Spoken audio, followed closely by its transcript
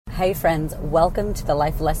Hey friends, welcome to the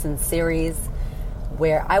Life Lessons series,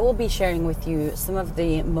 where I will be sharing with you some of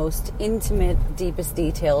the most intimate, deepest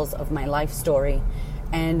details of my life story,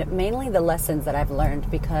 and mainly the lessons that I've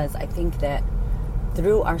learned, because I think that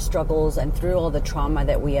through our struggles and through all the trauma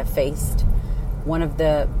that we have faced, some of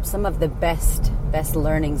the best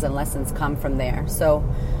learnings and lessons come from there. So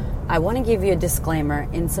I want to give you a disclaimer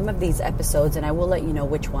in some of these episodes, and I will let you know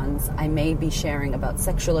which ones. I may be sharing about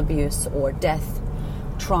sexual abuse or death,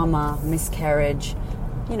 trauma, miscarriage,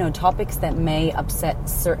 topics that may upset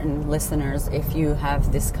certain listeners if you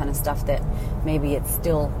have this kind of stuff that maybe it's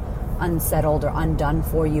still unsettled or undone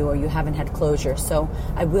for you, or you haven't had closure. So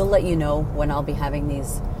I will let you know when I'll be having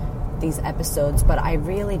these episodes, but I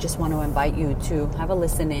really just want to invite you to have a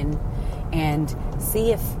listen in and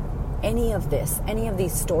see if any of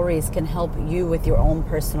these stories can help you with your own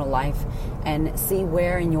personal life, and see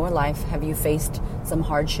where in your life have you faced some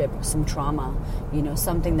hardship, some trauma,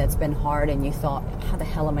 something that's been hard, and you thought, how the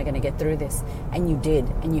hell am I going to get through this? And you did,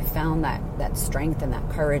 and you found that strength and that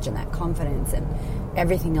courage and that confidence and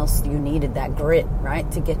everything else you needed, that grit,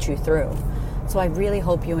 right, to get you through. So I really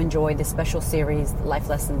hope you enjoy this special series, the Life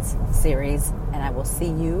Lessons series, and I will see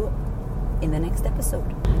you in the next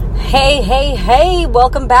episode. Hey,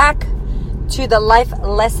 welcome back to the Life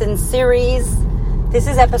Lessons series. This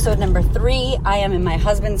is episode number 3. I am in my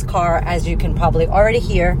husband's car, as you can probably already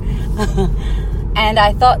hear. And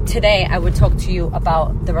I thought today I would talk to you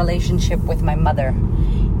about the relationship with my mother.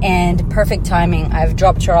 And perfect timing, I've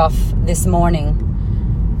dropped her off this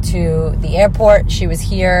morning to the airport. She was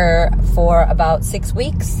here for about 6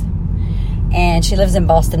 weeks. And she lives in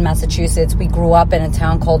Boston, Massachusetts. We grew up in a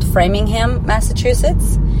town called Framingham,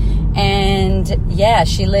 Massachusetts. And yeah,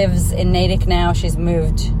 she lives in Natick now. She's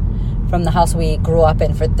moved from the house we grew up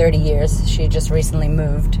in for 30 years. She just recently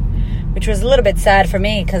moved, which was a little bit sad for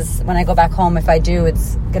me, because when I go back home, if I do,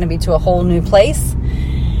 it's going to be to a whole new place.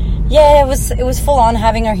 Yeah, it was full on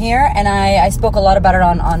having her here, and I spoke a lot about it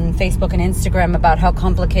on Facebook and Instagram about how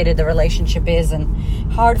complicated the relationship is and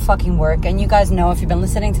hard fucking work. And you guys know, if you've been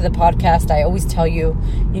listening to the podcast, I always tell you,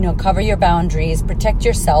 cover your boundaries, protect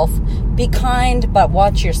yourself, be kind, but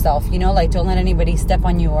watch yourself, don't let anybody step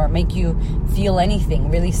on you or make you feel anything.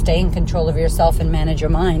 Really stay in control of yourself and manage your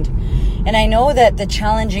mind. And I know that the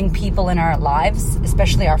challenging people in our lives,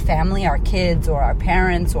 especially our family, our kids, or our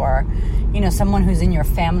parents, or someone who's in your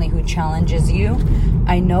family who challenges you,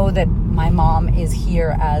 I know that my mom is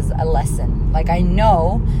here as a lesson. Like, I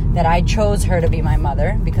know that I chose her to be my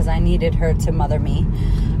mother because I needed her to mother me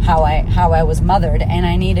how I was mothered, and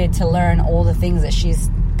I needed to learn all the things that she's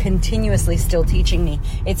continuously still teaching me.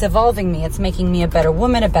 It's evolving me. It's making me a better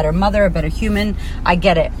woman, a better mother, a better human. I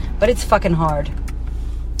get it, but it's fucking hard.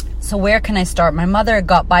 So where can I start? My mother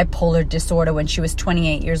got bipolar disorder when she was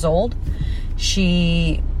 28 years old.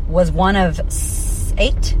 She was one of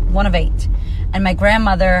eight. And my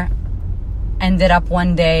grandmother ended up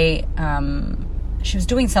one day, she was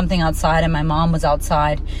doing something outside, and my mom was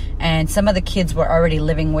outside, and some of the kids were already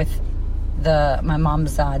living with my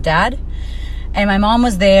mom's dad. And my mom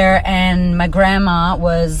was there, and my grandma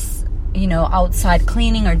was, outside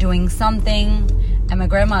cleaning or doing something. And my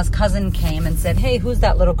grandma's cousin came and said, "Hey, who's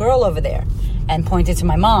that little girl over there?" And pointed to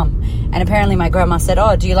my mom. And apparently my grandma said,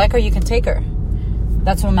 "Oh, do you like her? You can take her."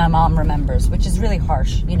 That's what my mom remembers, which is really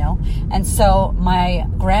harsh, And so my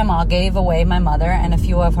grandma gave away my mother and a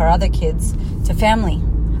few of her other kids to family.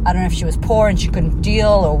 I don't know if she was poor and she couldn't deal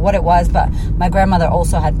or what it was, but my grandmother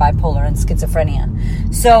also had bipolar and schizophrenia.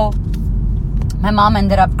 So my mom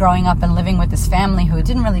ended up growing up and living with this family who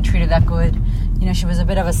didn't really treat her that good. She was a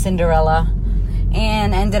bit of a Cinderella,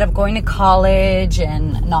 and ended up going to college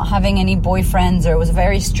and not having any boyfriends, or it was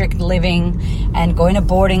very strict living, and going to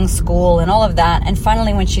boarding school and all of that. And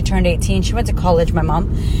finally, when she turned 18, she went to college, my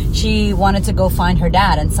mom. She wanted to go find her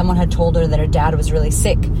dad, and someone had told her that her dad was really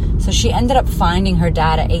sick. So she ended up finding her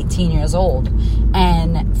dad at 18 years old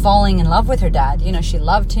and falling in love with her dad. She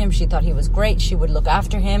loved him. She thought he was great. She would look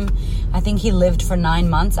after him. I think he lived for 9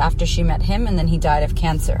 months after she met him, and then he died of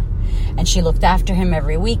cancer. And she looked after him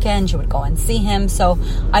every weekend. She would go and see him. So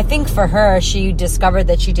I think for her, she discovered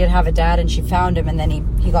that she did have a dad, and she found him, and then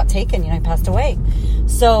he got taken, he passed away.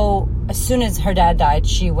 So as soon as her dad died,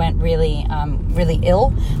 she went really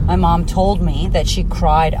ill. My mom told me that she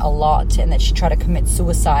cried a lot, and that she tried to commit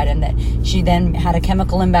suicide, and that she then had a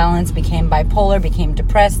chemical imbalance, became bipolar, became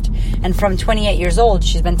depressed. And from 28 years old,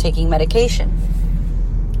 she's been taking medication.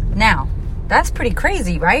 Now, that's pretty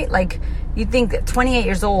crazy, right? Like, you think at 28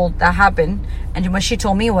 years old, that happened. And what she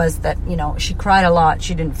told me was that, she cried a lot.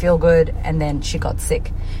 She didn't feel good. And then she got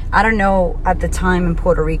sick. I don't know at the time in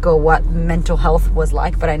Puerto Rico what mental health was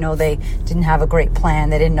like, but I know they didn't have a great plan.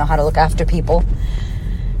 They didn't know how to look after people.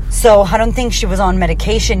 So I don't think she was on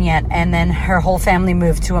medication yet. And then her whole family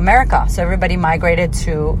moved to America. So everybody migrated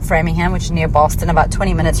to Framingham, which is near Boston, about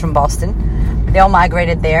 20 minutes from Boston. They all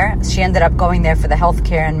migrated there. She ended up going there for the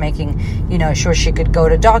healthcare and making, sure she could go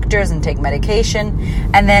to doctors and take medication.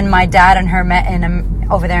 And then my dad and her met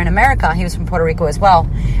over there in America. He was from Puerto Rico as well.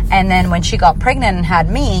 And then when she got pregnant and had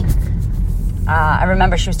me, I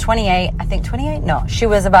remember she was 28. I think 28? No, she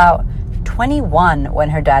was about 21 when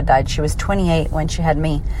her dad died. She was 28 when she had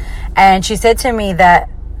me. And she said to me that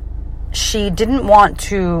she didn't want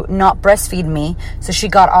to not breastfeed me, so she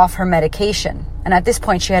got off her medication. And at this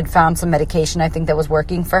point, she had found some medication, I think, that was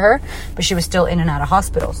working for her, but she was still in and out of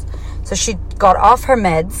hospitals. So she got off her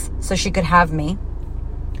meds so she could have me.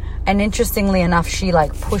 And interestingly enough, she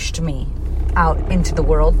pushed me out into the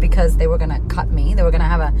world because they were going to cut me. They were going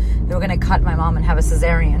to cut my mom and have a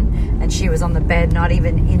cesarean. And she was on the bed, not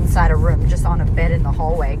even inside a room, just on a bed in the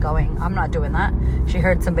hallway going, I'm not doing that. She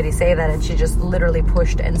heard somebody say that and she just literally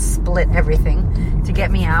pushed and split everything to get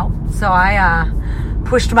me out. So I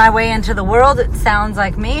pushed my way into the world. It sounds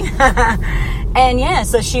like me. And yeah,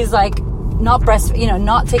 so she's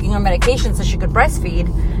not taking her medication so she could breastfeed.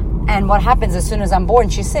 And what happens as soon as I'm born,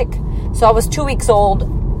 she's sick. So I was 2 weeks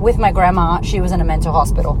old with my grandma. She was in a mental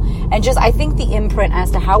hospital. And I think the imprint as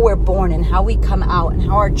to how we're born and how we come out and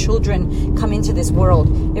how our children come into this world,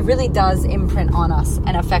 it really does imprint on us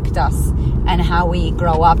and affect us and how we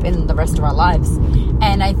grow up in the rest of our lives.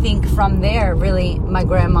 And I think from there, really, my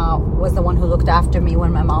grandma was the one who looked after me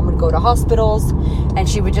when my mom would go to hospitals, and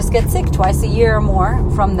she would just get sick twice a year or more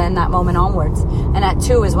from then that moment onwards. And at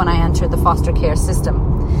 2 is when I entered the foster care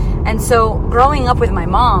system. And so growing up with my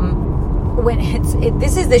mom,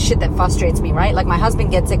 this is the shit that frustrates me, right? Like, my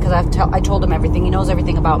husband gets it because I told him everything. He knows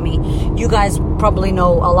everything about me. You guys probably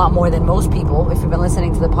know a lot more than most people if you've been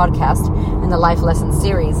listening to the podcast and the Life Lessons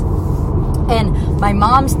series. And my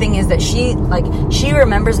mom's thing is that she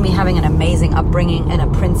remembers me having an amazing upbringing and a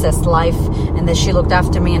princess life, and that she looked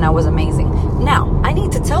after me and I was amazing. Now, I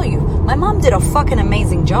need to tell you, my mom did a fucking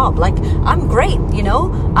amazing job. I'm great,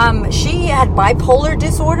 she had bipolar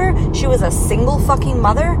disorder. She was a single fucking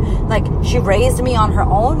mother. She raised me on her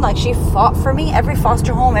own. She fought for me. Every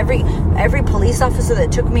foster home, every police officer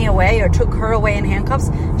that took me away or took her away in handcuffs,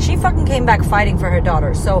 she fucking came back fighting for her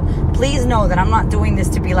daughter. So please know that I'm not doing this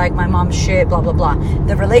to be like my mom's shit, blah, blah, blah.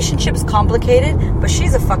 The relationship's complicated, but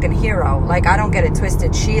she's a fucking hero. I don't get it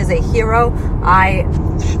twisted. She is a hero. I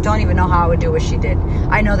don't even know how I would do what she did.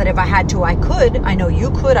 I know that if I had to, I could. I know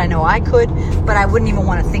you could. I know I could. But I wouldn't even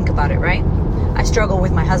want to think about it, right? I struggle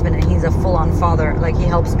with my husband, and he's a full-on father. He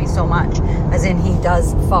helps me so much. As in, he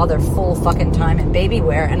does father full fucking time in baby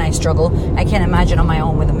wear, and I struggle. I can't imagine on my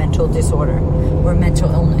own with a mental disorder or mental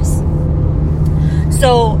illness.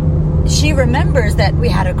 So she remembers that we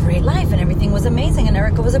had a great life and everything was amazing and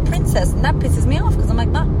Erica was a princess, and that pisses me off because I'm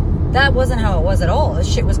like, that wasn't how it was at all.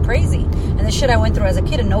 This shit was crazy, and the shit I went through as a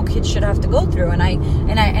kid, and no kid should have to go through. And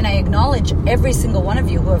I acknowledge every single one of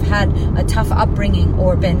you who have had a tough upbringing,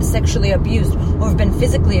 or been sexually abused, or have been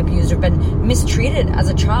physically abused, or been mistreated as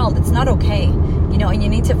a child. It's not okay, and you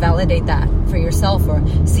need to validate that for yourself, or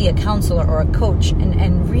see a counselor or a coach,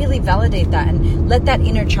 and really validate that and let that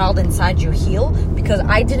inner child inside you heal. Because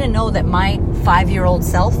I didn't know that my 5-year-old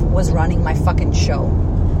self was running my fucking show.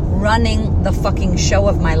 Running the fucking show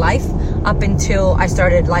of my life up until I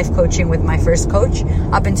started life coaching with my first coach.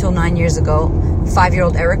 Up until 9 years ago,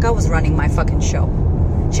 5-year-old Erica was running my fucking show.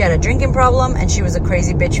 She had a drinking problem, and she was a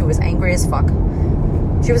crazy bitch who was angry as fuck.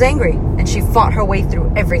 She was angry, and she fought her way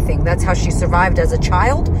through everything. That's how she survived as a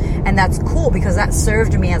child, and that's cool because that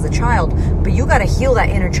served me as a child. But you gotta heal that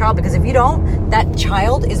inner child, because if you don't, that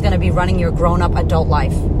child is gonna be running your grown-up adult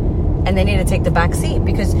life. And they need to take the back seat,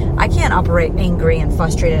 because I can't operate angry and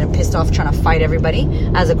frustrated and pissed off trying to fight everybody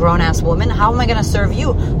as a grown-ass woman. How am I going to serve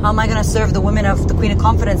you? How am I going to serve the women of the Queen of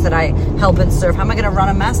Confidence that I help and serve? How am I going to run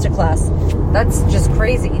a masterclass? That's just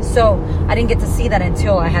crazy. So I didn't get to see that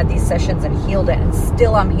until I had these sessions and healed it. And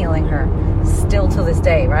still I'm healing her. Still to this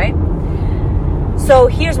day, right? So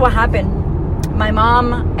here's what happened. My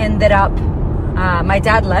mom ended up... my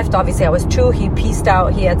dad left. Obviously, I was 2. He pieced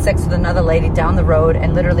out. He had sex with another lady down the road,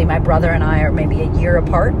 and literally my brother and I are maybe a year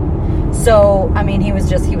apart. So,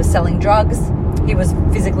 he was selling drugs. He was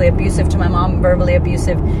physically abusive to my mom, verbally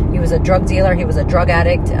abusive. He was a drug dealer. He was a drug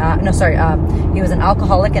addict. He was an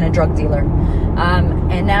alcoholic and a drug dealer.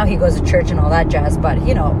 And now he goes to church and all that jazz. But,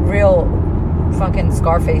 real fucking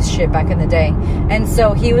Scarface shit back in the day. And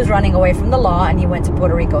so he was running away from the law, and he went to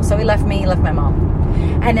Puerto Rico. So he left me, he left my mom.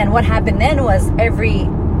 And then what happened then was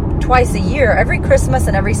twice a year, every Christmas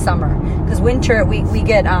and every summer, because winter we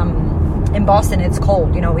get in Boston it's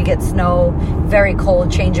cold, we get snow, very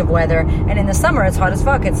cold, change of weather, and in the summer it's hot as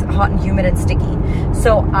fuck. It's hot and humid and sticky.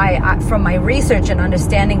 So I from my research and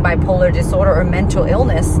understanding bipolar disorder or mental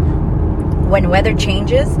illness, when weather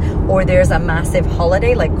changes or there's a massive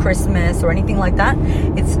holiday like Christmas or anything like that,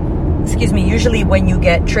 it's usually when you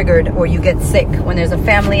get triggered or you get sick, when there's a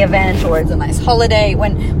family event or it's a nice holiday,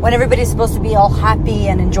 when everybody's supposed to be all happy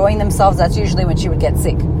and enjoying themselves, that's usually when she would get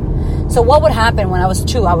sick. So what would happen when I was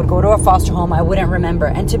 2, I would go to a foster home, I wouldn't remember.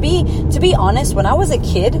 And to be honest, when I was a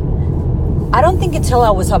kid, I don't think until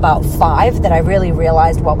I was about 5 that I really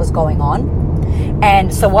realized what was going on.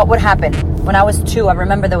 And so what would happen? When I was 2, I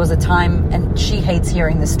remember there was a time, and she hates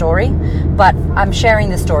hearing this story, but I'm sharing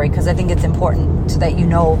this story because I think it's important so that you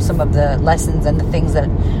know some of the lessons and the things that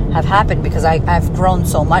have happened, because I've grown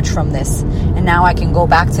so much from this. And now I can go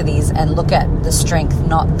back to these and look at the strength,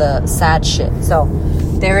 not the sad shit. So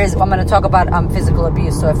I'm going to talk about physical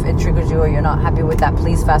abuse. So if it triggers you or you're not happy with that,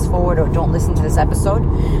 please fast forward or don't listen to this episode.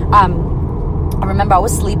 I remember I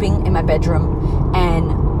was sleeping in my bedroom,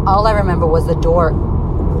 and all I remember was the door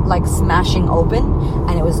like smashing open,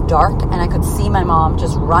 and it was dark, and I could see my mom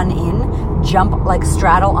just run in, jump, like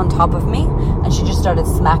straddle on top of me, and she just started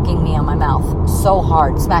smacking me on my mouth so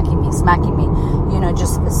hard, smacking me,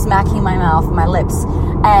 just smacking my mouth, my lips,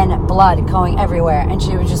 and blood going everywhere, and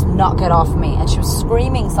she would just knock it off me, and she was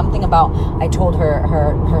screaming something about, I told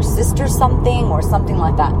her sister something or something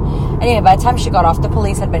like that. Anyway, by the time she got off, the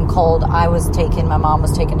police had been called. My mom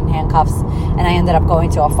was taken in handcuffs, and I ended up going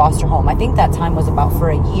to a foster home. I think that time was about for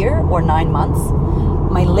a year or 9 months.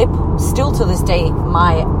 My lip, still to this day,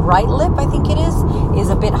 my right lip, I think it is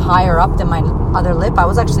a bit higher up than my other lip. I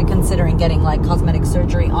was actually considering getting like cosmetic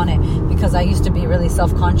surgery on it because I used to be really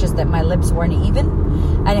self-conscious that my lips weren't even.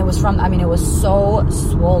 And it was it was so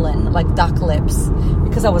swollen, like duck lips,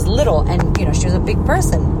 because I was little, and she was a big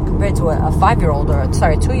person compared to a 5-year-old or a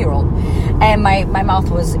 2-year-old. And my mouth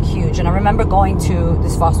was huge. And I remember going to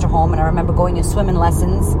this foster home, and I remember going to swimming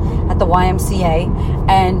lessons at the YMCA,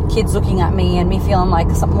 and kids looking at me and me feeling like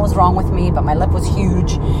something was wrong with me, but my lip was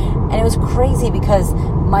huge. And it was crazy because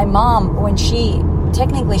my mom, she's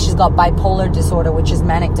got bipolar disorder, which is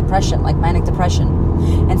manic depression.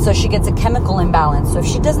 And so she gets a chemical imbalance. So if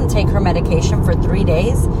she doesn't take her medication for 3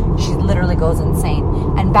 days, she literally goes insane.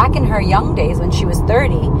 And back in her young days, when she was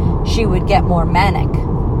 30, she would get more manic.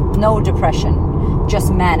 No depression,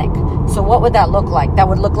 just manic. So what would that look like? That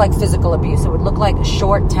would look like physical abuse. It would look like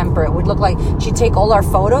short temper. It would look like she'd take all our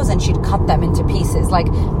photos and she'd cut them into pieces. Like,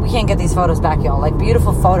 we can't get these photos back, y'all. Like,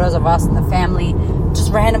 beautiful photos of us and the family,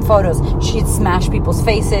 just random photos. She'd smash people's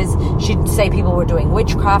faces. She'd say people were doing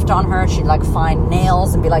witchcraft on her. She'd like find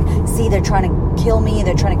nails and be like, see, they're trying to kill me.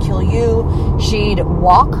 They're trying to kill you. She'd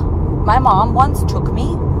walk. My mom once took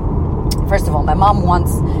me. First of all, my mom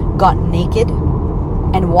once got naked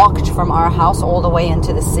and walked from our house all the way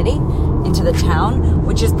into the city, into the town,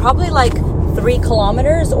 which is probably like 3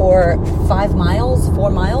 kilometers or 5 miles, 4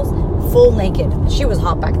 miles, full naked. She was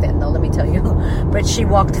hot back then, though, let me tell you. But she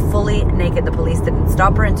walked fully naked. The police didn't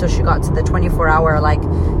stop her until she got to the 24-hour,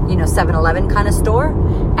 7-Eleven kind of store.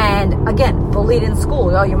 And again, bullied in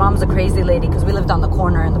school. Oh, your mom's a crazy lady, because we lived on the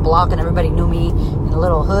corner in the block, and everybody knew me. In the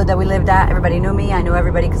little hood that we lived at, everybody knew me. I knew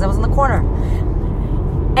everybody because I was in the corner.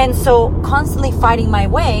 And so constantly fighting my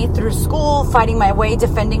way through school, fighting my way,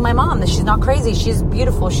 defending my mom, that she's not crazy, she's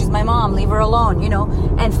beautiful, she's my mom, leave her alone,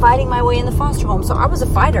 and fighting my way in the foster home. So I was a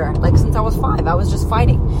fighter, since I was 5, I was just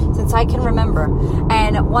fighting, since I can remember.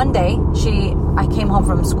 And one day, I came home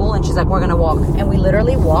from school, and she's like, we're going to walk. And we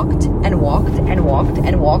literally walked and walked and walked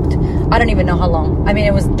and walked. I don't even know how long.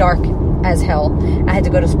 It was dark as hell. I had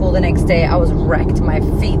to go to school the next day. I was wrecked. My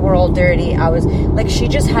feet were all dirty. I was she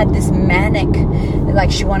just had this manic,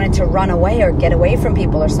 she wanted to run away or get away from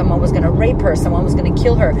people, or someone was going to rape her, someone was going to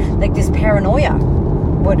kill her. This paranoia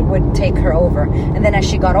would take her over. And then as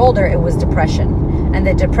she got older, it was depression. And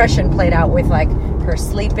the depression played out with her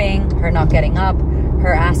sleeping, her not getting up,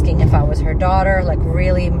 her asking if I was her daughter,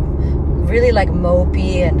 really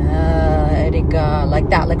mopey and Erika, like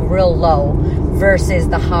that, real low, versus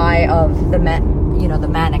the high of the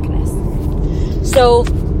manicness. So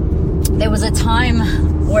there was a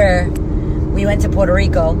time where we went to Puerto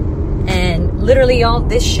Rico, and literally, y'all,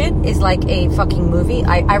 this shit is like a fucking movie.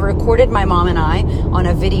 I recorded my mom and I on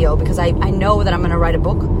a video because I know that I'm going to write a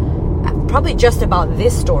book. probably just about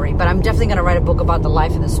this story, but I'm definitely going to write a book about the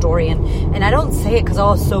life and the story. And I don't say it because,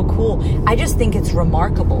 oh, it's so cool. I just think it's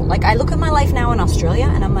remarkable. Like, I look at my life now in Australia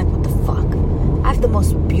and I'm like, what the fuck? I have the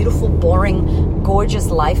most beautiful, boring, gorgeous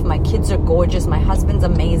life. My kids are gorgeous. My husband's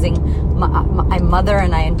amazing. I mother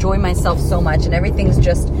and I enjoy myself so much, and everything's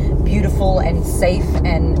just beautiful and safe.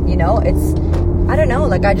 And, you know, it's, I don't know,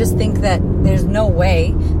 like, I just think that there's no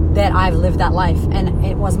way that I've lived that life, and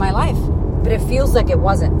it was my life, but it feels like it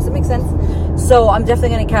wasn't. Does that make sense? So I'm definitely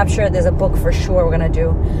going to capture it. There's a book for sure we're going to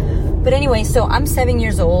do. But anyway, so I'm 7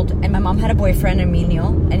 years old, and my mom had a boyfriend, Emilio,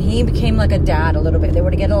 and he became like a dad a little bit. They were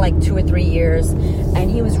together like 2 or 3 years, and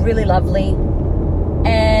he was really lovely,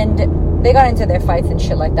 and they got into their fights and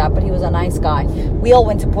shit like that, but he was a nice guy. We all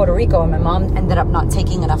went to Puerto Rico, and my mom ended up not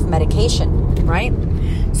taking enough medication, right?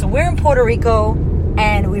 So we're in Puerto Rico,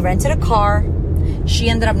 and we rented a car. She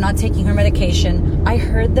ended up not taking her medication. I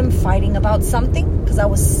heard them fighting about something because I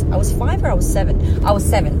was 5 or I was 7. I was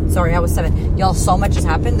 7. Sorry, I was 7. Y'all, so much has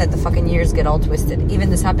happened that the fucking years get all twisted. Even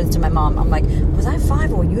this happens to my mom. I'm like, was I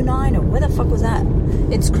 5 or were you 9 or where the fuck was that?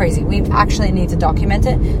 It's crazy. We actually need to document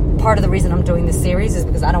it. Part of the reason I'm doing this series is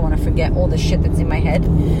because I don't want to forget all the shit that's in my head.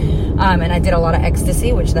 And I did a lot of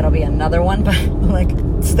ecstasy, which that'll be another one. But like,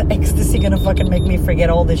 is the ecstasy gonna fucking make me forget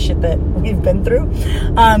all the shit that we've been through?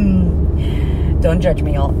 Don't judge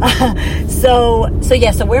me, y'all. So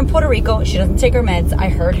we're in Puerto Rico. She doesn't take her meds. I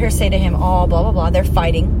heard her say to him, oh, blah, blah, blah. They're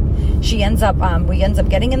fighting. We ends up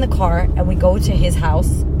getting in the car, and we go to his house,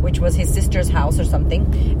 which was his sister's house or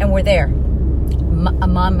something. And we're there.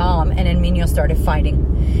 My mom and Emilio started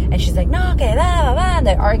fighting. And she's like, no, okay, blah, blah, blah. And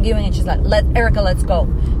they're arguing. And she's like, Erica, let's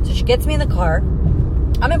go. So she gets me in the car.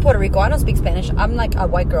 I'm in Puerto Rico. I don't speak Spanish. I'm like a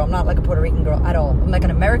white girl. I'm not like a Puerto Rican girl at all. I'm like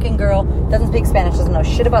an American girl. Doesn't speak Spanish. Doesn't know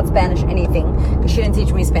shit about Spanish, anything. Because she didn't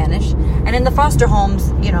teach me Spanish. And in the foster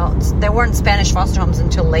homes, you know, there weren't Spanish foster homes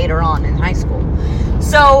until later on in high school.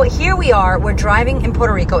 So here we are. We're driving in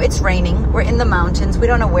Puerto Rico. It's raining. We're in the mountains. We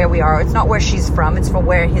don't know where we are. It's not where she's from. It's from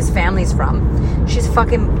where his family's from. She's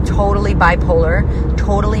fucking totally bipolar,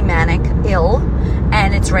 totally manic, ill.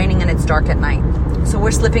 And it's raining and it's dark at night. So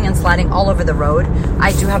we're slipping and sliding all over the road.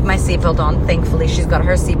 I do have my seatbelt on. Thankfully, she's got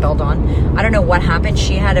her seatbelt on. I don't know what happened.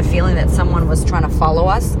 She had a feeling that someone was trying to follow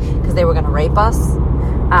us because they were going to rape us.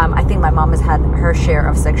 I think my mom has had her share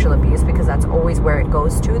of sexual abuse because that's always where it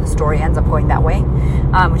goes to. The story ends up going that way,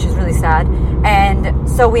 which is really sad. And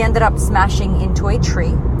so we ended up smashing into a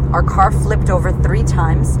tree. Our car flipped over 3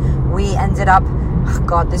 times. We ended up, oh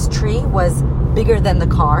God, this tree was bigger than the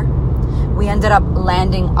car. We ended up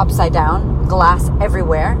landing upside down, glass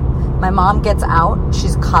everywhere. My mom gets out.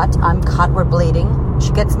 She's cut. I'm cut. We're bleeding.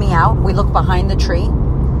 She gets me out. We look behind the tree.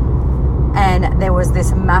 And there was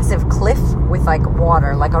this massive cliff with like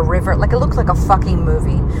water, like a river. Like it looked like a fucking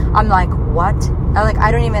movie. I'm like, what? I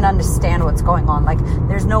don't even understand what's going on. Like,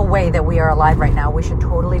 there's no way that we are alive right now. We should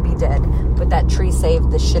totally be dead. But that tree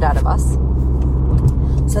saved the shit out of us.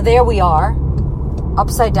 So there we are.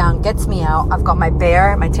 Upside down, gets me out. I've got my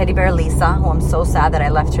teddy bear Lisa, who I'm so sad that I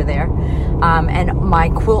left her there, and my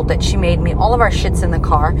quilt that she made me. All of our shit's in the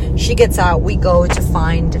car. She gets out. We go to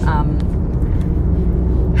find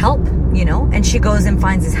help, you know, and she goes and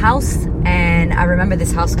finds his house. And I remember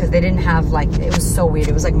this house because they didn't have, like, it was so weird.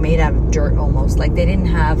 It was like made out of dirt almost. Like they didn't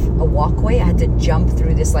have a walkway. I had to jump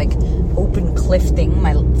through this like open cliff thing.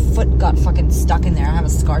 My foot got fucking stuck in there. I have a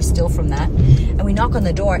scar still from that. And we knock on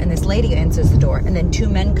the door, and this lady answers the door, and then 2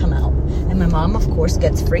 men come out. And my mom, of course,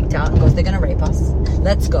 gets freaked out and goes, they're going to rape us.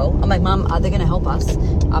 Let's go. I'm like, Mom, are they going to help us?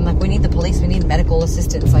 I'm like, we need the police. We need medical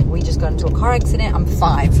assistance. Like, we just got into a car accident. I'm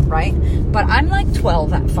 5, right? But I'm like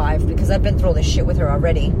 12 at 5 because I've been through all this shit with her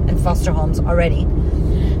already and foster homes already.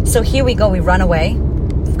 So here we go. We run away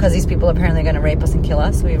because these people apparently are going to rape us and kill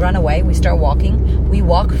us. We run away. We start walking. We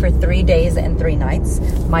walk for 3 days and 3 nights.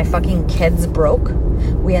 My fucking kids broke.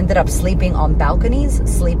 We ended up sleeping on balconies,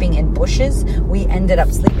 sleeping in bushes. We ended up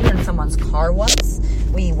sleeping in someone's car once.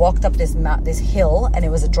 We walked up this hill, and it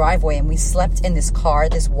was a driveway, and we slept in this car,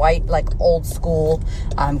 this white, like old school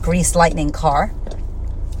greased lightning car.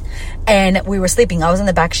 And we were sleeping. I was in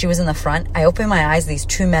the back. She was in the front. I open my eyes. These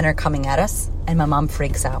 2 men are coming at us, and my mom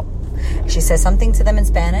freaks out. She says something to them in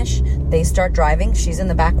Spanish. They start driving. She's in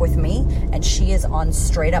the back with me, and she is on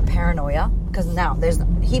straight up paranoia because now there's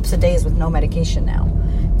heaps of days with no medication now.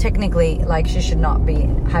 Technically, like, she should not be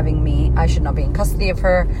having me. I should not be in custody of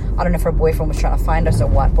her. I don't know if her boyfriend was trying to find us or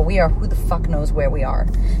what, but we are, who the fuck knows where we are.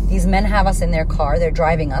 These men have us in their car. They're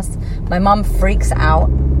driving us. My mom freaks out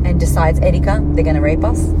and decides, Erika, they're going to rape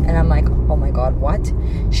us. And I'm like, oh my God, what?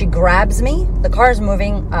 She grabs me. The car is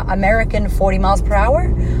moving American 40 miles per hour.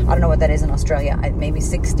 I don't know what that is in Australia. Maybe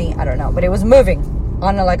 60. I don't know. But it was moving.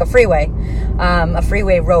 on like a freeway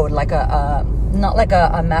road, like not like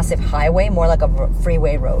a massive highway, more like a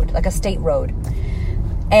freeway road, like a state road.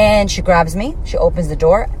 And she grabs me, she opens the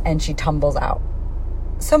door, and she tumbles out.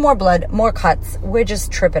 Some more blood, more cuts. We're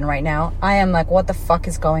just tripping right now. I am like, what the fuck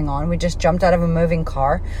is going on? We just jumped out of a moving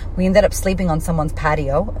car. We ended up sleeping on someone's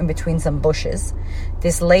patio in between some bushes.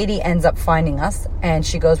 This lady ends up finding us, and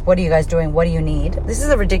she goes, what are you guys doing? What do you need? This is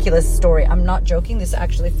a ridiculous story. I'm not joking. This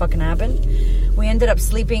actually fucking happened. We ended up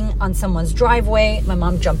sleeping on someone's driveway. My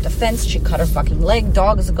mom jumped a fence. She cut her fucking leg.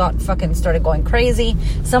 Dogs started going crazy.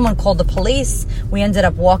 Someone called the police. We ended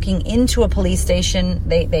up walking into a police station.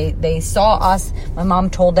 They saw us. My mom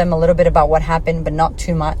told them a little bit about what happened, but not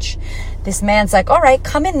too much. This man's like, all right,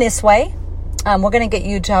 come in this way. We're going to get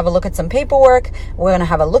you to have a look at some paperwork. We're going to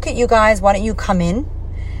have a look at you guys. Why don't you come in?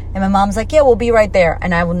 And my mom's like, yeah, we'll be right there.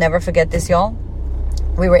 And I will never forget this, y'all.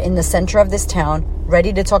 We were in the center of this town,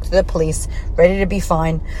 ready to talk to the police, ready to be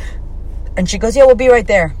fine. And she goes, yeah, we'll be right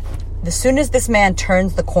there. As soon as this man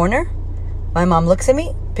turns the corner, my mom looks at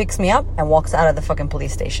me, picks me up, and walks out of the fucking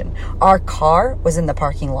police station. Our car was in the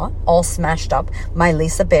parking lot, all smashed up. My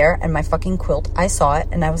Lisa bear and my fucking quilt. I saw it,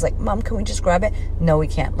 and I was like, Mom, can we just grab it? No, we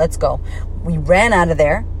can't. Let's go. We ran out of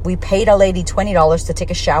there. We paid a lady $20 to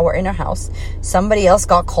take a shower in her house. Somebody else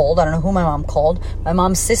got called. I don't know who my mom called. My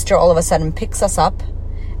mom's sister all of a sudden picks us up.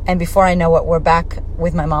 And before I know it, we're back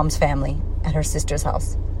with my mom's family at her sister's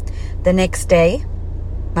house. The next day,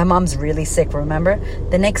 my mom's really sick, remember?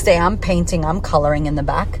 The next day, I'm painting, I'm coloring in the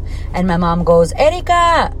back. And my mom goes,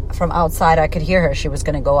 Erika! From outside, I could hear her. She was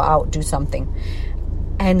going to go out, do something.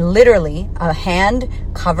 And literally, a hand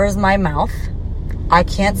covers my mouth. I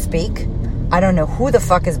can't speak. I don't know who the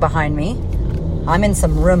fuck is behind me. I'm in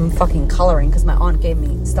some room fucking coloring because my aunt gave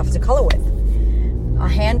me stuff to color with. A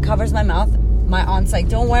hand covers my mouth. My aunt's like,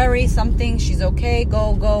 don't worry, something, she's okay,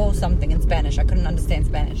 go, something in Spanish. I couldn't understand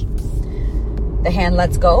Spanish. The hand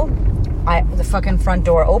lets go. The fucking front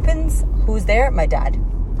door opens. Who's there? My dad.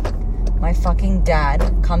 My fucking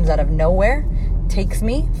dad comes out of nowhere, takes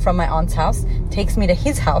me from my aunt's house, takes me to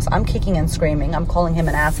his house. I'm kicking and screaming. I'm calling him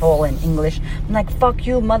an asshole in English. I'm like, fuck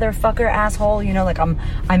you, motherfucker, asshole. You know, like I'm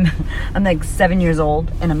like 7 years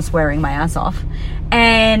old and I'm swearing my ass off.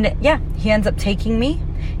 And yeah, he ends up taking me,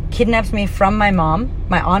 kidnaps me from my mom.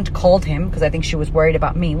 My aunt called him because I think she was worried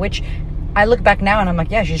about me, which I look back now and I'm like,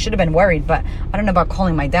 yeah, she should have been worried, but I don't know about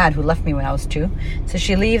calling my dad who left me when I was 2. So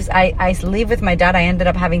she leaves. I leave with my dad. I ended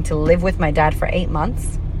up having to live with my dad for 8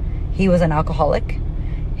 months. He was an alcoholic.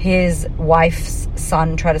 His wife's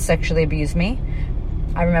son tried to sexually abuse me.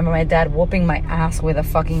 I remember my dad whooping my ass with a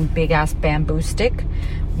fucking big ass bamboo stick.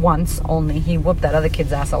 Once only. He whooped that other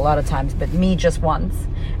kid's ass a lot of times, but me just once.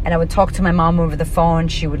 And I would talk to my mom over the phone.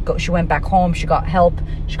 She went back home. She got help.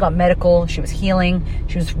 She got medical. She was healing.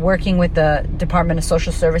 She was working with the Department of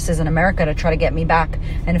Social Services in America to try to get me back.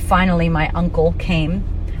 And finally, my uncle came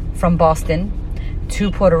from Boston to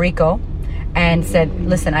Puerto Rico and said,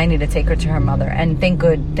 listen, I need to take her to her mother. And thank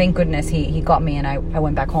goodness he got me and I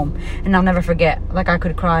went back home. And I'll never forget, like I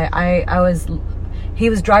could cry. He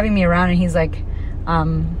was driving me around and he's like, we're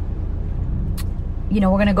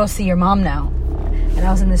going to go see your mom now. And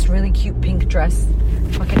I was in this really cute pink dress,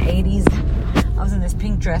 fucking 80s. I was in this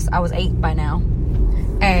pink dress. I was 8 by now.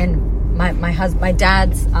 And my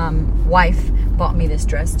dad's wife bought me this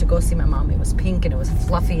dress to go see my mom. It was pink and it was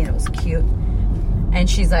fluffy and it was cute. And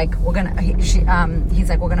she's like, he's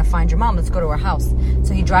like, we're gonna find your mom. Let's go to her house.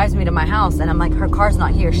 So he drives me to my house, and I'm like, her car's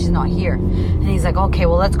not here. She's not here. And he's like, okay,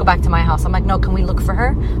 well, let's go back to my house. I'm like, no, can we look for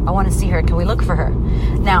her? I want to see her. Can we look for her?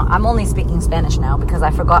 Now, I'm only speaking Spanish now because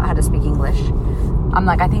I forgot how to speak English. I'm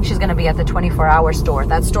like, I think she's gonna be at the 24-hour store.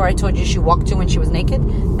 That store I told you she walked to when she was naked.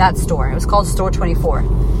 That store. It was called Store 24.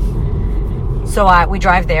 So we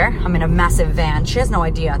drive there. I'm in a massive van. She has no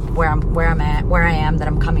idea where I am, that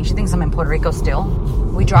I'm coming. She thinks I'm in Puerto Rico still.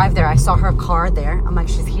 We drive there. I saw her car there. I'm like,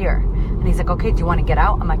 she's here. And he's like, okay, do you want to get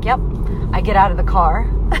out? I'm like, yep. I get out of the car.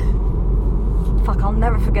 Fuck, I'll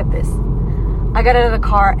never forget this. I got out of the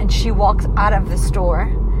car and she walks out of the store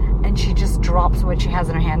and she just drops what she has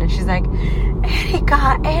in her hand and she's like,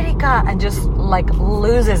 Erika, and just like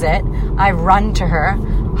loses it. I run to her,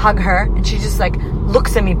 hug her, and she just like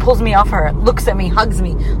looks at me, pulls me off her, looks at me, hugs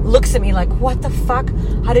me, looks at me like, what the fuck?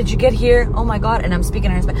 How did you get here? Oh my God. And I'm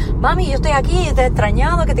speaking in Spanish. Mami, yo estoy aquí, te he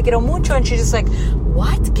extrañado, que te quiero mucho. And she's just like,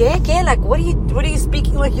 what? ¿Qué? Like, what are you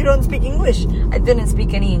speaking? Like, you don't speak English. I didn't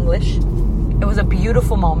speak any English. It was a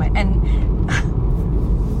beautiful moment. And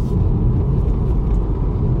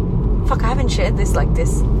fuck, I haven't shared this like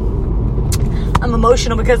this. I'm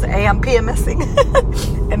emotional because A, I'm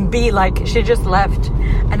PMSing and B, like, she just left.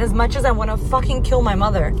 And as much as I want to fucking kill my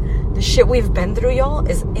mother, the The shit we've been through, y'all,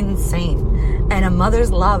 is insane. And a mother's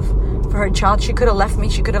love for her child. She could have left me.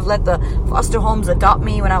 She could have let the foster homes adopt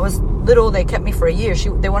me. When I was little, they kept me for a year.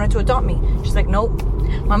 They wanted to adopt me. She's like, nope.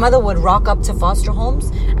 My mother would rock up to foster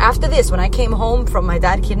homes. After this, when I came home from my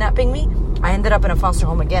dad kidnapping me, I ended up in a foster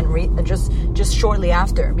home again just shortly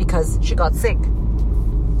after because she got sick.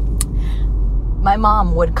 My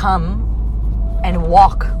mom would come and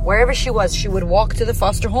walk wherever she was. She would walk to the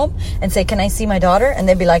foster home and say, can I see my daughter? And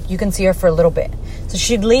they'd be like, you can see her for a little bit. So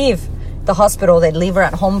she'd leave the hospital. They'd leave her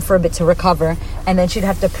at home for a bit to recover. And then she'd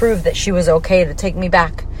have to prove that she was okay to take me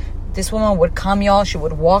back. This woman would come, y'all. She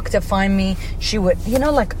would walk to find me. She would,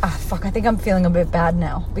 I think I'm feeling a bit bad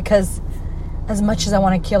now. Because as much as I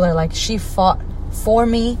want to kill her, like, she fought for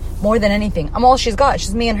me more than anything. I'm all she's got.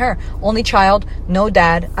 She's me and her. Only child, no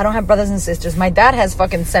dad. I don't have brothers and sisters. My dad has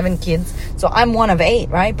fucking 7 kids. So I'm one of 8,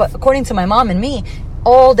 right? But according to my mom and me,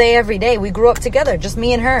 all day, every day, we grew up together. Just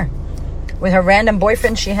me and her. With her random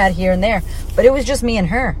boyfriend she had here and there. But it was just me and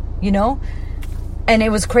her, And it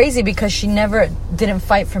was crazy because she never didn't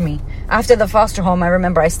fight for me. After the foster home, I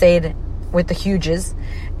remember I stayed with the Hughes.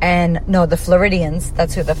 The Floridians.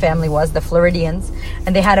 That's who the family was, the Floridians.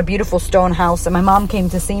 And they had a beautiful stone house. And my mom came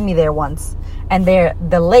to see me there once. And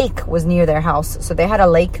the lake was near their house. So they had a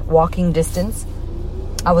lake walking distance.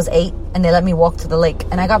 I was 8 and they let me walk to the lake.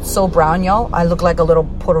 And I got so brown, y'all. I looked like a little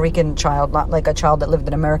Puerto Rican child, not like a child that lived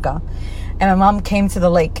in America. And my mom came to the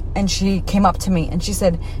lake and she came up to me and she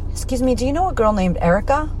said, excuse me, do you know a girl named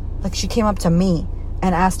Erica? Like, she came up to me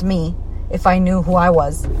and asked me if I knew who I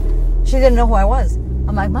was. She didn't know who I was.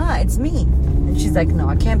 I'm like, Ma, it's me. And she's like, no,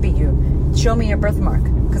 it can't be you. Show me your birthmark.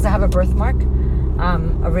 Because I have a birthmark,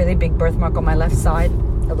 a really big birthmark on my left side.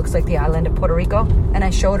 It looks like the island of Puerto Rico. And I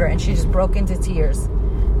showed her and she just broke into tears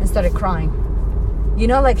and started crying.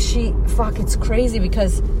 It's crazy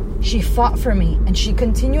because she fought for me and she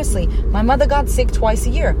continuously, my mother got sick twice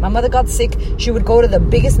a year. My mother got sick. She would go to the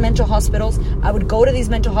biggest mental hospitals. I would go to these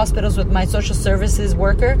mental hospitals with my social services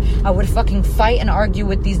worker. I would fucking fight and argue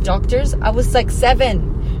with these doctors. I was like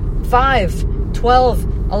 7, 5,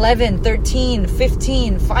 12, 11, 13,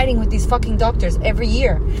 15, fighting with these fucking doctors every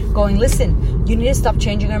year. Going, listen, you need to stop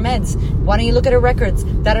changing her meds. Why don't you look at her records?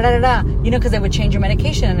 Da-da-da-da-da. Because they would change her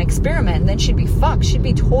medication and experiment. And then she'd be fucked. She'd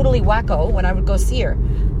be totally wacko when I would go see her.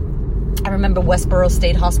 I remember Westboro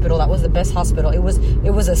State Hospital. That was the best hospital. It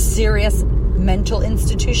was a serious mental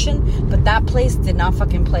institution, but that place did not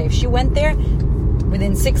fucking play. If she went there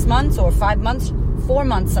within 6 months or 5 months, 4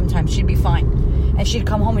 months sometimes, she'd be fine. And she'd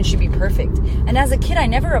come home and she'd be perfect. And as a kid, I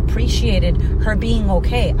never appreciated her being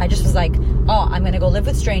okay. I just was like, oh, I'm going to go live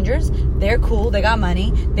with strangers. They're cool. They got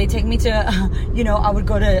money. They take me to, I would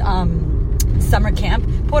go to summer camp.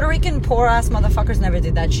 Puerto Rican poor ass motherfuckers never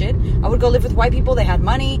did that shit. I would go live with white people. They had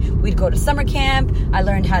money. We'd go to summer camp. I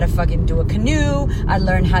learned how to fucking do a canoe. I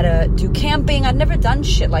learned how to do camping. I'd never done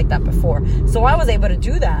shit like that before. So I was able to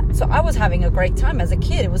do that. So I was having a great time as a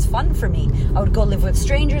kid. It was fun for me. I would go live with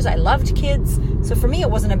strangers. I loved kids. So for me,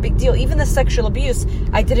 it wasn't a big deal. Even the sexual abuse,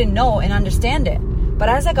 I didn't know and understand it. But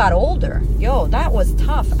as I got older, that was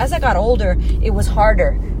tough. As I got older, it was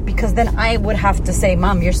harder. Because then I would have to say,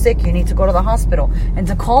 Mom, you're sick. You need to go to the hospital. And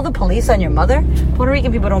to call the police on your mother, Puerto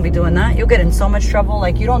Rican people don't be doing that. You'll get in so much trouble.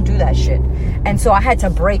 Like, you don't do that shit. And so I had to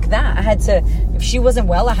break that. I had to, if she wasn't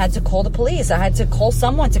well, I had to call the police. I had to call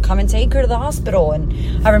someone to come and take her to the hospital. And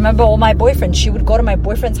I remember all my boyfriends. She would go to my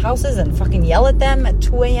boyfriend's houses and fucking yell at them at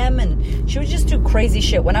 2 a.m. And she would just do crazy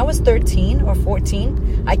shit. When I was 13 or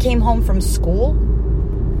 14, I came home from school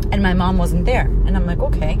and my mom wasn't there. And I'm like,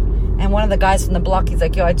 okay. And one of the guys from the block, he's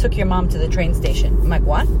like, yo, I took your mom to the train station. I'm like,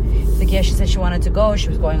 what? He's like, yeah, she said she wanted to go. She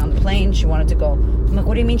was going on the plane. She wanted to go. I'm like,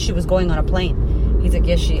 what do you mean she was going on a plane? He's like,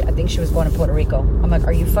 yeah, I think she was going to Puerto Rico. I'm like,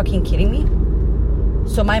 are you fucking kidding me?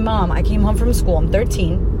 So my mom, I came home from school. I'm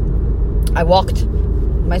 13. I walked.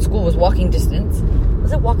 My school was walking distance.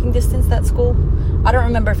 Was it walking distance, that school? I don't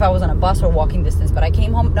remember if I was on a bus or walking distance, but I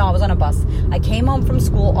came home. No, I was on a bus. I came home from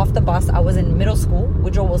school off the bus. I was in middle school,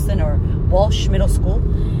 Woodrow Wilson or Walsh Middle School.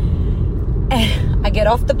 And I get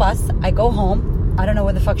off the bus. I go home. I don't know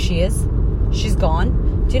where the fuck she is. She's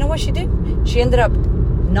gone. Do you know what she did? She ended up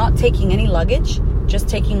not taking any luggage, just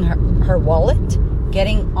taking her wallet,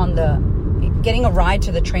 getting a ride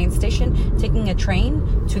to the train station, taking a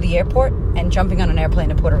train to the airport, and jumping on an airplane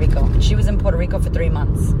to Puerto Rico. She was in Puerto Rico for 3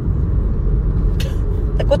 months.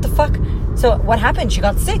 Like, what the fuck? So what happened? She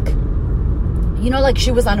got sick. Like,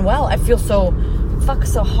 she was unwell. I feel so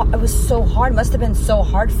hard. It was so hard. Must have been so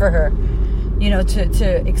hard for her,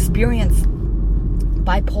 to experience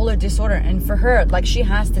bipolar disorder. And for her, like, she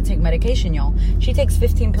has to take medication, y'all. She takes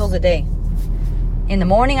 15 pills a day. in the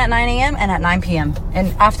morning at 9 a.m. and at 9 p.m.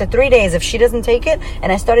 And after 3 days, if she doesn't take it, and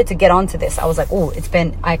I started to get onto this, I was like, oh,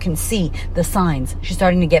 I can see the signs. She's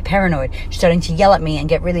starting to get paranoid. She's starting to yell at me and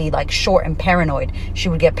get really like short and paranoid. She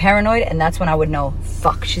would get paranoid, and that's when I would know,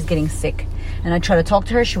 fuck, she's getting sick. And I try to talk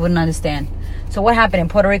to her, she wouldn't understand. So what happened in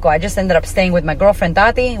Puerto Rico? I just ended up staying with my girlfriend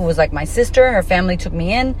Tati, who was like my sister. Her family took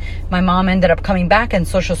me in. My mom ended up coming back, and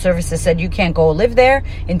social services said, you can't go live there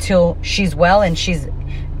until she's well and she's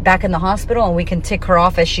back in the hospital, and we can tick her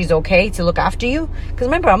off as she's okay to look after you. Because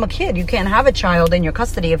remember, I'm a kid. You can't have a child in your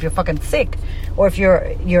custody if you're fucking sick, or if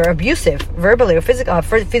you're abusive, verbally or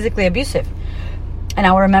physically abusive. And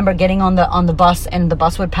I remember getting on the bus, and the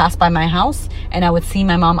bus would pass by my house, and I would see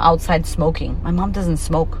my mom outside smoking. My mom doesn't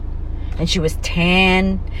smoke. And she was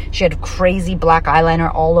tan. She had crazy black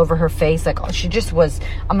eyeliner all over her face. Like, she just was,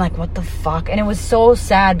 I'm like, what the fuck? And it was so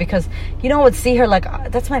sad because, I would see her like,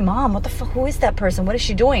 that's my mom. What the fuck? Who is that person? What is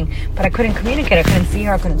she doing? But I couldn't communicate. I couldn't see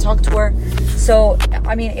her. I couldn't talk to her. So,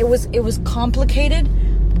 I mean, it was complicated,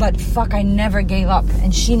 but fuck, I never gave up.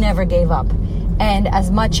 And she never gave up. And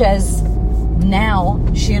as much as now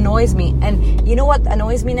she annoys me, and you know what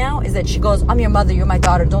annoys me now is that she goes, I'm your mother, you're my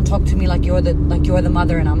daughter, don't talk to me like you're the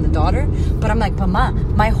mother and I'm the daughter. But I'm like, Mama,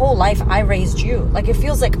 my whole life I raised you. Like, it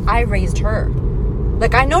feels like I raised her.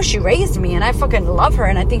 Like, I know she raised me and I fucking love her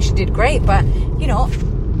and I think she did great, but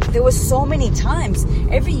there was so many times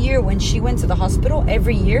every year when she went to the hospital,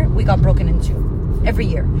 every year we got broken into. Every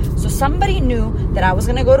year. So somebody knew that I was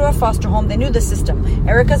going to go to a foster home. They knew the system.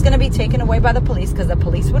 Erica's going to be taken away by the police, because the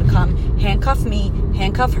police would come, handcuff me,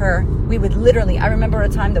 handcuff her. We would literally, I remember a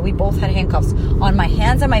time that we both had handcuffs on my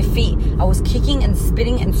hands and my feet. I was kicking and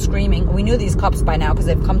spitting and screaming. We knew these cops by now because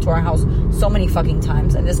they've come to our house so many fucking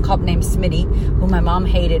times. And this cop named Smitty, who my mom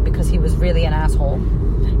hated because he was really an asshole,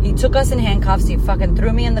 he took us in handcuffs. He fucking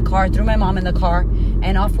threw me in the car, threw my mom in the car,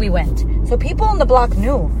 and off we went. So people on the block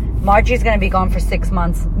knew Margie's going to be gone for 6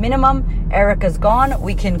 months minimum. Erica's gone.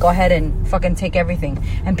 We can go ahead and fucking take everything.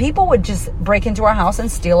 And people would just break into our house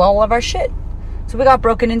and steal all of our shit. So we got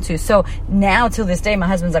broken into. So now till this day, my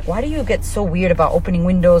husband's like, why do you get so weird about opening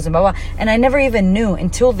windows and blah, blah. And I never even knew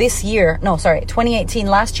until this year. 2018,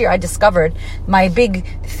 last year, I discovered my big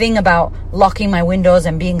thing about locking my windows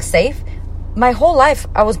and being safe. My whole life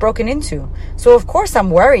I was broken into. So of course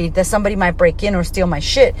I'm worried that somebody might break in or steal my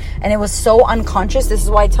shit. And it was so unconscious. This is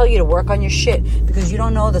why I tell you to work on your shit, because you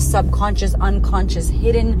don't know the subconscious, unconscious,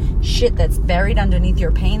 hidden shit that's buried underneath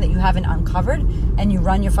your pain that you haven't uncovered, and you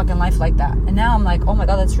run your fucking life like that. And now I'm like, oh my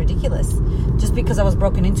God, that's ridiculous. Just because I was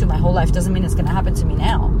broken into my whole life doesn't mean it's going to happen to me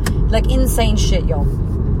now. Like, insane shit, yo.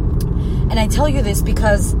 And I tell you this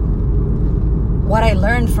because what I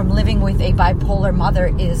learned from living with a bipolar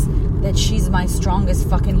mother is that she's my strongest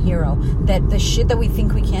fucking hero. That the shit that we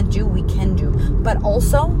think we can't do, we can do. But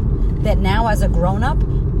also, that now as a grown-up,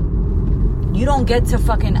 you don't get to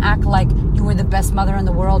fucking act like you were the best mother in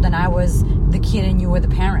the world and I was the kid and you were the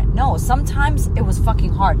parent. No, sometimes it was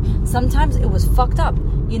fucking hard. Sometimes it was fucked up.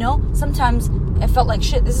 Sometimes it felt like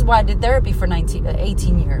shit. This is why I did therapy for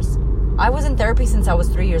 18 years. I was in therapy since I was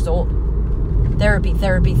 3 years old. Therapy.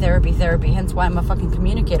 Hence why I'm a fucking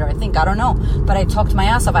communicator, I think. I don't know. But I talked my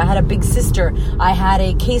ass off. I had a big sister. I had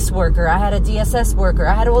a caseworker. I had a DSS worker.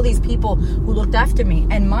 I had all these people who looked after me.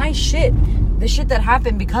 And my shit, the shit that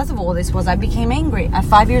happened because of all this was I became angry. At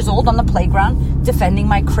 5 years old on the playground, defending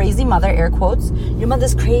my crazy mother, air quotes. Your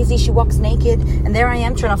mother's crazy. She walks naked. And there I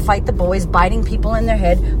am trying to fight the boys, biting people in their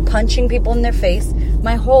head, punching people in their face.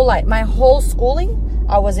 My whole life, my whole schooling,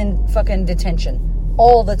 I was in fucking detention.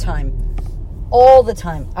 All the time.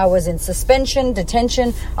 I was in suspension,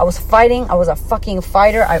 detention. I was fighting. I was a fucking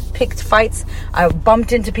fighter. I picked fights. I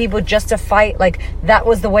bumped into people just to fight. Like, that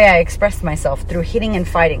was the way I expressed myself, through hitting and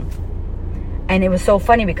fighting. And it was so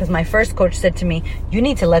funny because my first coach said to me, you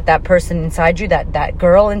need to let that person inside you, that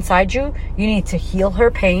girl inside you, you need to heal her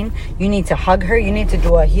pain. You need to hug her. You need to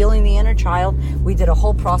do a healing the inner child. We did a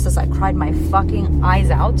whole process. I cried my fucking eyes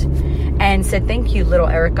out and said, thank you, little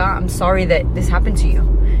Erica. I'm sorry that this happened to you.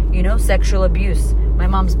 Sexual abuse. My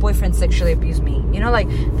mom's boyfriend sexually abused me.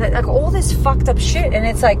 Like all this fucked up shit. And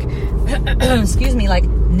it's like, excuse me, like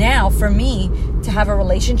now for me to have a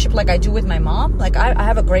relationship like I do with my mom, like I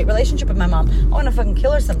have a great relationship with my mom. I want to fucking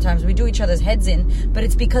kill her sometimes. We do each other's heads in, but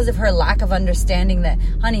it's because of her lack of understanding that,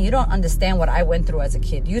 honey, you don't understand what I went through as a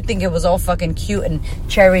kid. You think it was all fucking cute and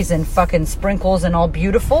cherries and fucking sprinkles and all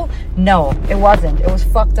beautiful. No, it wasn't. It was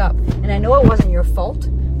fucked up. And I know it wasn't your fault,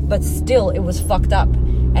 but still it was fucked up.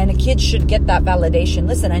 And a kid should get that validation.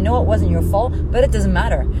 Listen, I know it wasn't your fault, but it doesn't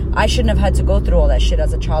matter. I shouldn't have had to go through all that shit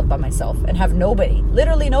as a child by myself and have nobody,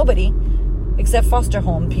 literally nobody, except foster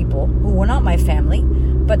home people who were not my family,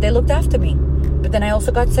 but they looked after me. But then I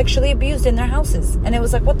also got sexually abused in their houses. And it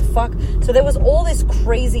was like, what the fuck? So there was all this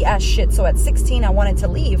crazy ass shit. So at 16, I wanted to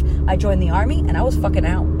leave. I joined the army and I was fucking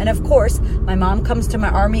out. And of course, my mom comes to my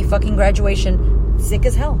army fucking graduation sick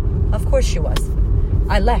as hell. Of course she was.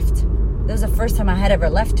 I left. That was the first time I had ever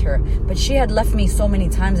left her. But she had left me so many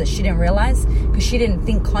times that she didn't realize, because she didn't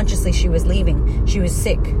think consciously she was leaving. She was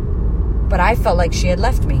sick. But I felt like she had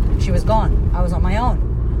left me. She was gone. I was on my own.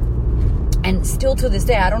 And still to this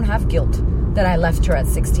day, I don't have guilt that I left her at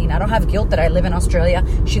 16. I don't have guilt that I live in Australia.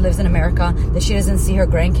 She lives in America. That she doesn't see her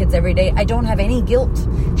grandkids every day. I don't have any guilt.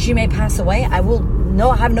 She may pass away. I will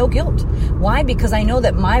have no guilt. Why? Because I know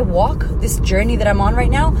that my walk, this journey that I'm on right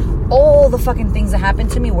now, all the fucking things that happened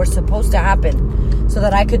to me were supposed to happen so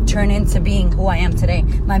that I could turn into being who I am today.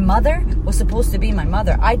 My mother was supposed to be my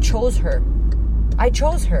mother. I chose her.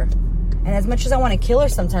 And as much as I want to kill her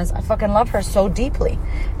sometimes, I fucking love her so deeply.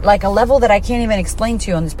 Like a level that I can't even explain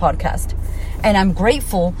to you on this podcast. And I'm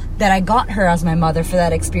grateful that I got her as my mother for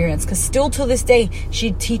that experience. Because still to this day,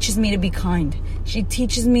 she teaches me to be kind. She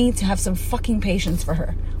teaches me to have some fucking patience for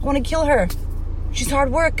her. I want to kill her. She's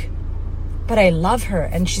hard work. But I love her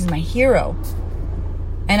and she's my hero.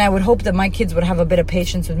 And I would hope that my kids would have a bit of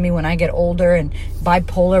patience with me when I get older. And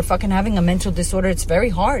bipolar, fucking having a mental disorder, it's very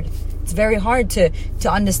hard. It's very hard to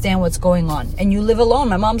understand what's going on. And you live alone.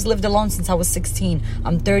 My mom's lived alone since I was 16.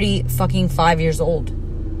 I'm 5 years old.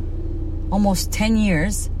 Almost 10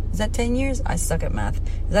 years. Is that 10 years? I suck at math.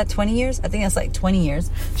 Is that 20 years? I think that's like 20 years.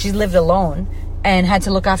 She's lived alone and had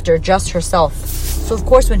to look after just herself. So of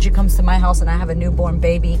course when she comes to my house and I have a newborn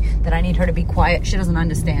baby that I need her to be quiet, she doesn't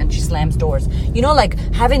understand. She slams doors. You know, like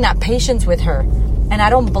having that patience with her. And I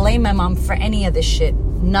don't blame my mom for any of this shit.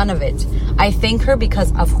 None of it. I thank her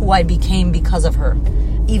because of who I became because of her.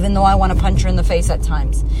 Even though I want to punch her in the face at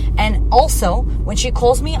times. And also, when she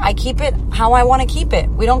calls me, I keep it how I want to keep it.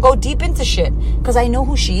 We don't go deep into shit. Because I know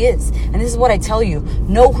who she is. And this is what I tell you.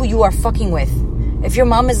 Know who you are fucking with. If your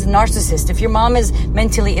mom is a narcissist, if your mom is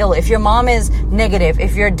mentally ill, if your mom is negative,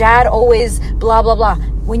 if your dad always blah, blah, blah.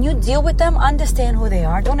 When you deal with them, understand who they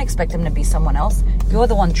are. Don't expect them to be someone else. You're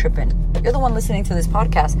the one tripping. You're the one listening to this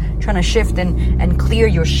podcast, trying to shift and clear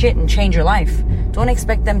your shit and change your life. Don't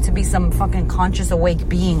expect them to be some fucking conscious, awake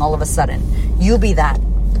being all of a sudden. You be that.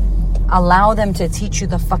 Allow them to teach you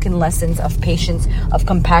the fucking lessons of patience, of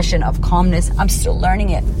compassion, of calmness. I'm still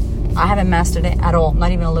learning it. I haven't mastered it at all.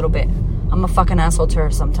 Not even a little bit. I'm a fucking asshole to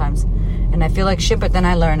her sometimes. And I feel like shit, but then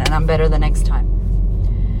I learn and I'm better the next time.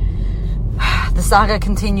 The saga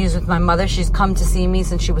continues with my mother. She's come to see me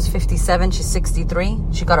since she was 57. She's 63.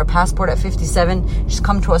 She got her passport at 57. She's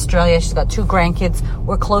come to Australia. She's got 2 grandkids.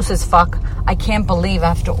 We're close as fuck. I can't believe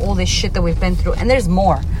after all this shit that we've been through. And there's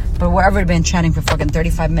more. But we've already been chatting for fucking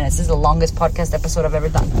 35 minutes. This is the longest podcast episode I've ever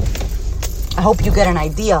done. I hope you get an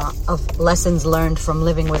idea of lessons learned from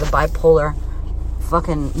living with a bipolar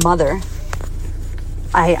fucking mother.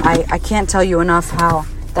 I can't tell you enough how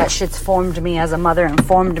that shit's formed me as a mother and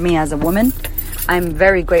formed me as a woman. I'm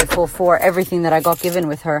very grateful for everything that I got given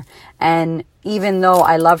with her. And even though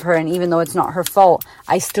I love her and even though it's not her fault,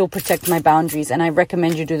 I still protect my boundaries. And I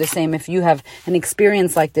recommend you do the same. If you have an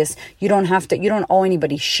experience like this, you don't owe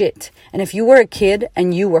anybody shit. And if you were a kid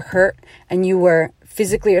and you were hurt and you were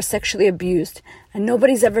physically or sexually abused and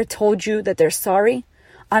nobody's ever told you that they're sorry,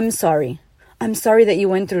 I'm sorry. I'm sorry that you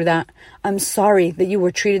went through that. I'm sorry that you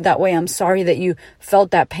were treated that way. I'm sorry that you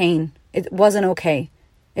felt that pain. It wasn't okay.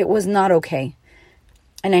 It was not okay.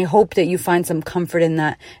 And I hope that you find some comfort in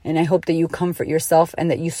that. And I hope that you comfort yourself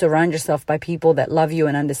and that you surround yourself by people that love you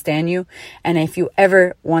and understand you. And if you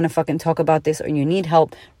ever want to fucking talk about this or you need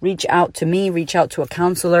help, reach out to me, reach out to a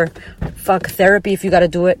counselor. Fuck therapy if you got to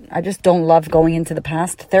do it. I just don't love going into the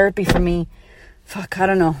past. Therapy for me, I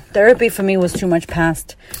don't know. Therapy for me was too much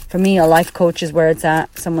past. For me, a life coach is where it's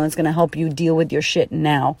at. Someone that's going to help you deal with your shit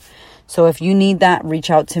now. So if you need that, reach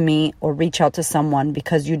out to me or reach out to someone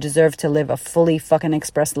because you deserve to live a fully fucking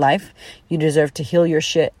expressed life. You deserve to heal your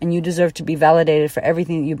shit and you deserve to be validated for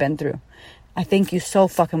everything that you've been through. I thank you so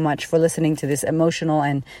fucking much for listening to this emotional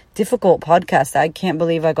and difficult podcast. I can't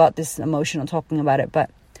believe I got this emotional talking about it, but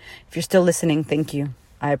if you're still listening, thank you.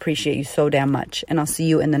 I appreciate you so damn much and I'll see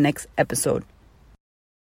you in the next episode.